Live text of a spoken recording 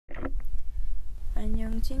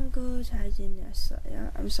친구 잘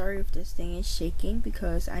지냈어요? I'm sorry if this thing is shaking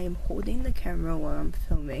because I am holding the camera while I'm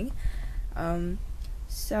filming.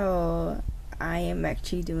 So I am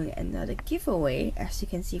actually doing another giveaway. As you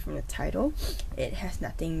can see from the title, it has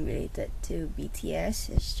nothing related to BTS.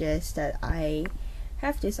 It's just that I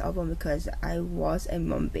have this album because I was a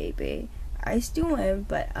mom baby. I still am,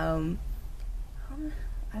 but I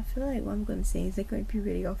feel like what I'm gonna say is going to be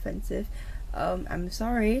really offensive. I'm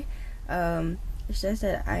sorry. It's just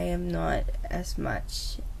that I am not as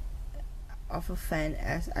much of a fan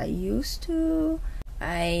as I used to.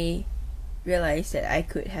 I realized that I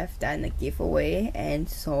could have done a giveaway, and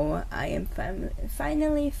so I am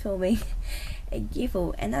finally filming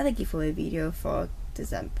another giveaway video for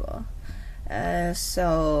December.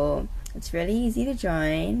 So it's really easy to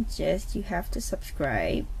join. Just you have to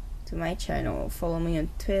subscribe to my channel, follow me on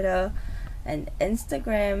Twitter and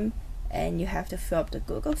Instagram, and you have to fill up the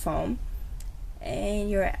Google form, and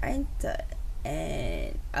you're entered.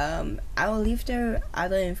 And I will leave the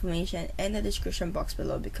other information in the description box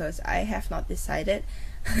below because I have not decided.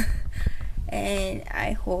 And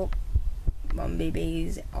I hope mom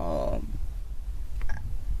babies or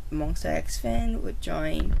Monsta X fan would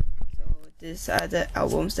join. So these are the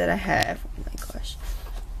albums that I have. Oh my gosh,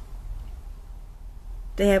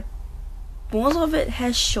 they have, most of it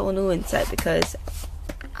has Shonu inside because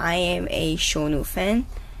I am a Shonu fan.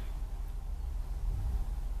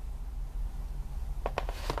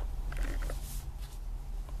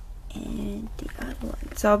 And the other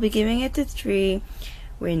one. So I'll be giving it to 3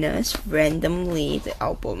 winners randomly, the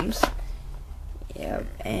albums. Yep,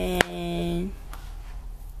 and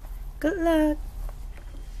good luck.